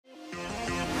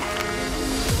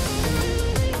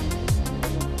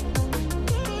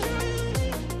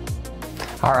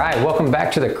All right, welcome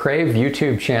back to the Crave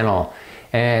YouTube channel.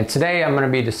 And today I'm going to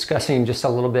be discussing just a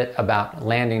little bit about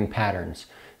landing patterns.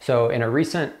 So in a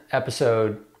recent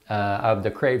episode of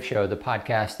the Crave Show, the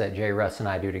podcast that Jay, Russ, and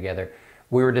I do together,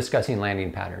 we were discussing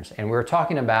landing patterns. And we were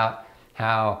talking about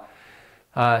how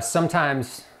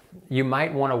sometimes you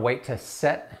might want to wait to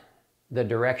set the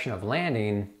direction of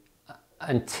landing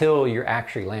until you're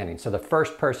actually landing. So the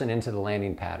first person into the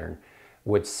landing pattern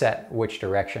would set which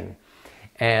direction.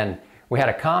 And we had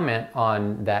a comment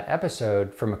on that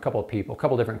episode from a couple of people, a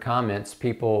couple different comments.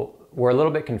 People were a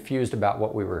little bit confused about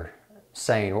what we were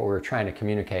saying, what we were trying to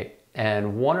communicate.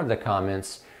 And one of the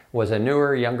comments was a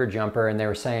newer, younger jumper, and they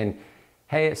were saying,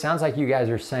 hey, it sounds like you guys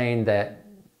are saying that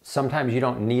sometimes you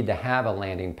don't need to have a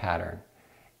landing pattern.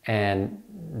 And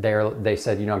they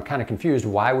said, you know, I'm kind of confused.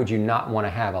 Why would you not want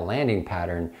to have a landing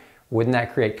pattern? Wouldn't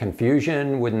that create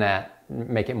confusion? Wouldn't that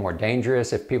make it more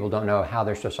dangerous if people don't know how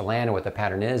they're supposed to land and what the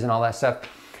pattern is and all that stuff?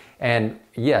 And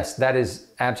yes, that is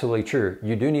absolutely true.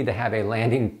 You do need to have a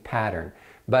landing pattern.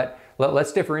 But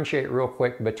let's differentiate real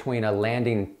quick between a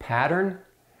landing pattern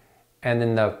and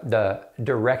then the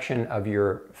direction of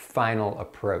your final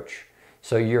approach.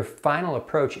 So your final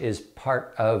approach is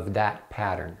part of that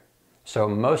pattern. So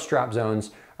most drop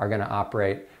zones are going to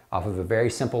operate off of a very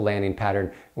simple landing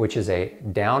pattern, which is a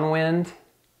downwind,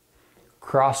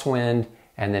 crosswind,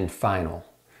 and then final.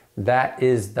 That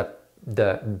is the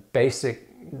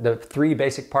three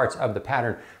basic parts of the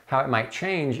pattern. How it might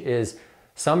change is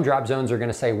some drop zones are going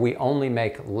to say we only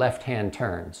make left-hand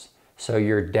turns. So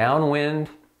your downwind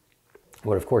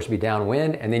would of course be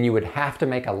downwind, and then you would have to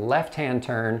make a left-hand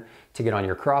turn to get on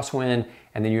your crosswind,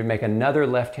 and then you would make another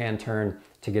left-hand turn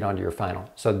to get onto your final.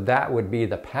 So that would be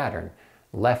the pattern,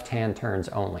 left-hand turns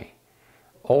only.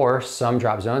 Or some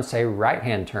drop zones say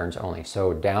right-hand turns only.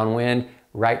 So downwind,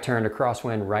 right turn to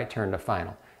crosswind, right turn to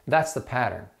final. That's the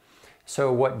pattern.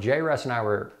 So what Jay, Russ, and I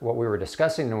what we were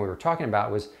discussing and we were talking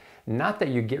about was not that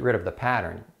you get rid of the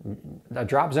pattern. A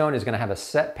drop zone is going to have a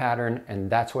set pattern, and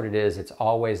that's what it is. It's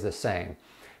always the same.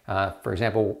 For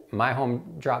example, my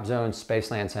home drop zone,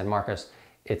 Spaceland San Marcos,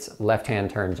 it's left-hand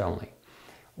turns only.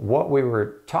 What we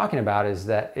were talking about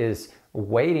is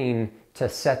waiting to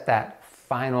set that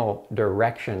final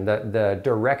direction, the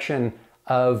direction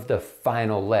of the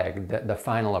final leg, the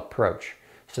final approach.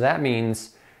 So that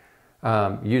means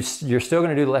you're still going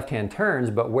to do the left-hand turns,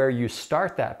 but where you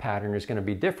start that pattern is going to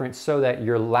be different so that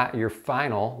your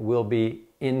final will be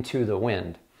into the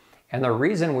wind. And the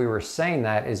reason we were saying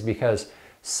that is because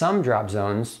some drop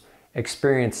zones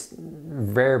experience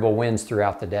variable winds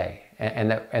throughout the day,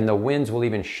 and the winds will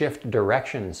even shift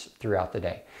directions throughout the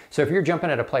day. So if you're jumping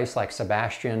at a place like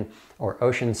Sebastian or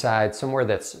Oceanside, somewhere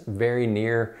that's very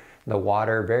near the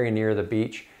water, very near the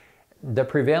beach, the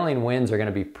prevailing winds are going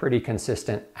to be pretty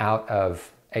consistent out of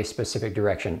a specific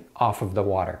direction off of the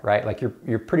water, right? Like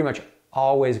you're pretty much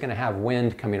always going to have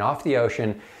wind coming off the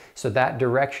ocean, so that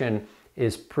direction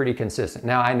is pretty consistent.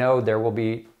 Now I know there will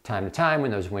be time to time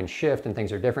when those winds shift and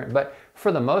things are different, but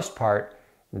for the most part,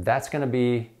 that's going to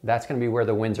be where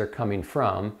the winds are coming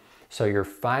from. So your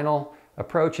final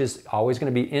approach is always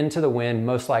going to be into the wind,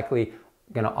 most likely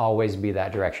going to always be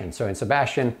that direction. So in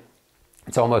Sebastian,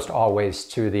 it's almost always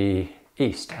to the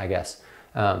east, I guess.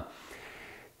 And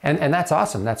that's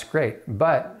awesome, that's great.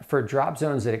 But for drop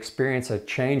zones that experience a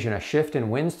change and a shift in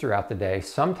winds throughout the day,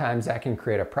 sometimes that can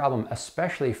create a problem,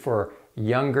 especially for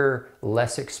younger,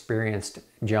 less experienced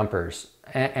jumpers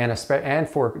and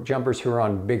for jumpers who are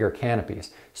on bigger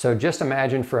canopies. So just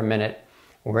imagine for a minute,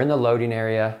 we're in the loading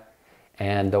area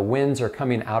and the winds are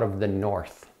coming out of the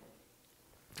north.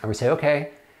 And we say,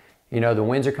 okay, you know, the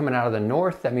winds are coming out of the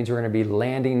north. That means we're going to be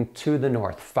landing to the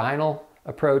north. Our final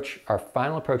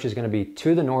approach is going to be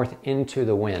to the north into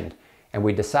the wind. And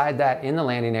we decide that in the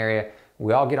landing area.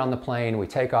 We all get on the plane, we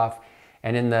take off,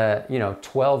 and in the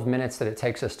 12 minutes that it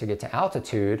takes us to get to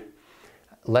altitude,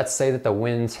 let's say that the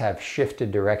winds have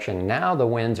shifted direction. Now the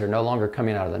winds are no longer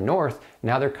coming out of the north,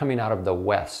 now they're coming out of the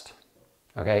west.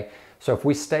 Okay, so if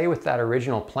we stay with that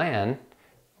original plan,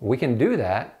 we can do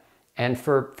that. And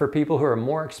for people who are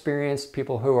more experienced,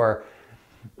 people who are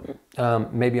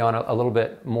maybe on a little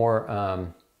bit more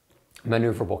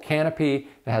maneuverable canopy,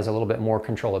 that has a little bit more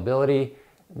controllability,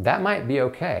 that might be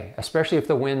okay, especially if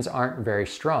the winds aren't very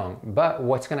strong. But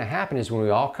what's going to happen is when we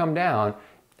all come down,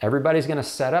 everybody's going to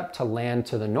set up to land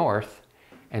to the north.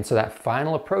 And so that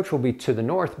final approach will be to the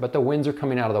north, but the winds are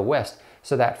coming out of the west.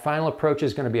 So that final approach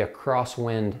is going to be a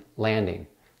crosswind landing.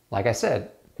 Like I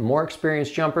said, more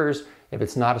experienced jumpers, if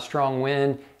it's not a strong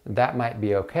wind, that might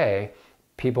be okay.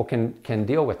 People can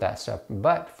deal with that stuff.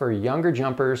 But for younger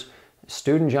jumpers,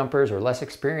 student jumpers or less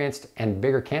experienced and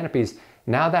bigger canopies,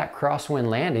 Now that crosswind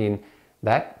landing,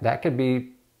 that could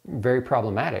be very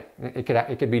problematic.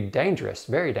 It could be dangerous,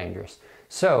 very dangerous.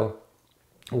 So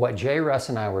what Jay, Russ,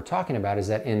 and I were talking about is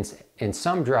that in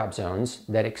some drop zones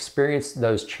that experience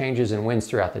those changes in winds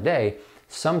throughout the day,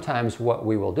 sometimes what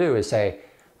we will do is say,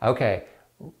 okay,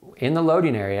 in the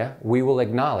loading area, we will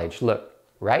acknowledge, look,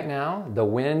 right now the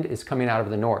wind is coming out of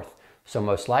the north. So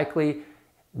most likely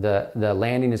the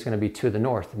landing is going to be to the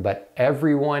north, but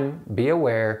everyone be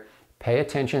aware, pay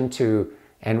attention to,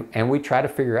 and we try to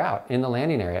figure out in the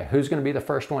landing area, who's going to be the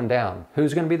first one down,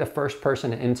 who's going to be the first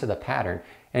person into the pattern.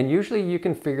 And usually you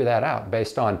can figure that out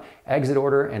based on exit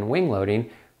order and wing loading.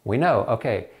 We know,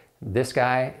 okay, this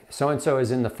guy, so-and-so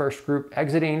is in the first group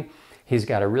exiting. He's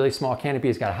got a really small canopy.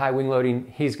 He's got a high wing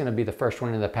loading. He's going to be the first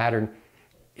one in the pattern.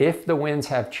 If the winds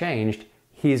have changed,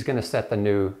 he's going to set the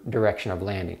new direction of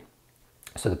landing.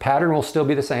 So the pattern will still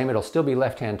be the same. It'll still be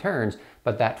left-hand turns,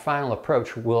 but that final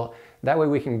approach will, that way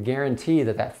we can guarantee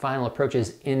that that final approach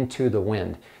is into the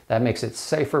wind. That makes it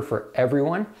safer for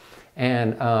everyone.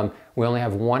 And we only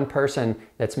have one person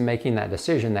that's making that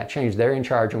decision, that change. They're in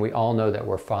charge, and we all know that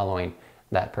we're following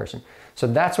that person. So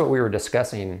that's what we were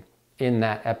discussing in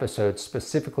that episode,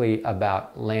 specifically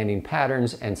about landing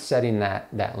patterns and setting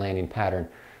that landing pattern,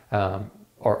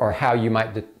 or how you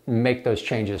might make those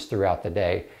changes throughout the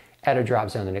day at a drop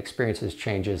zone that experiences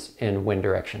changes in wind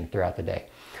direction throughout the day.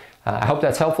 I hope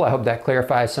that's helpful. I hope that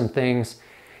clarifies some things.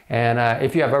 And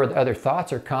if you have other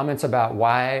thoughts or comments about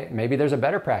why maybe there's a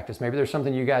better practice, maybe there's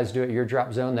something you guys do at your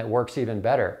drop zone that works even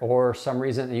better, or some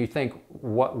reason that you think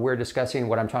what we're discussing,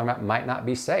 what I'm talking about, might not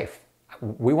be safe.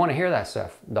 We want to hear that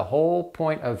stuff. The whole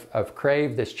point of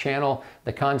Crave, this channel,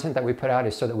 the content that we put out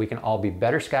is so that we can all be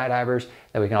better skydivers,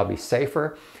 that we can all be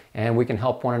safer, and we can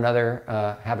help one another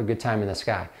have a good time in the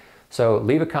sky. So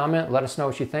leave a comment, let us know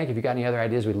what you think. If you got any other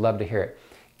ideas, we'd love to hear it.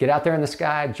 Get out there in the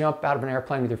sky, jump out of an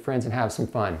airplane with your friends and have some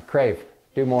fun. Crave,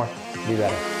 do more, do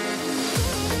better.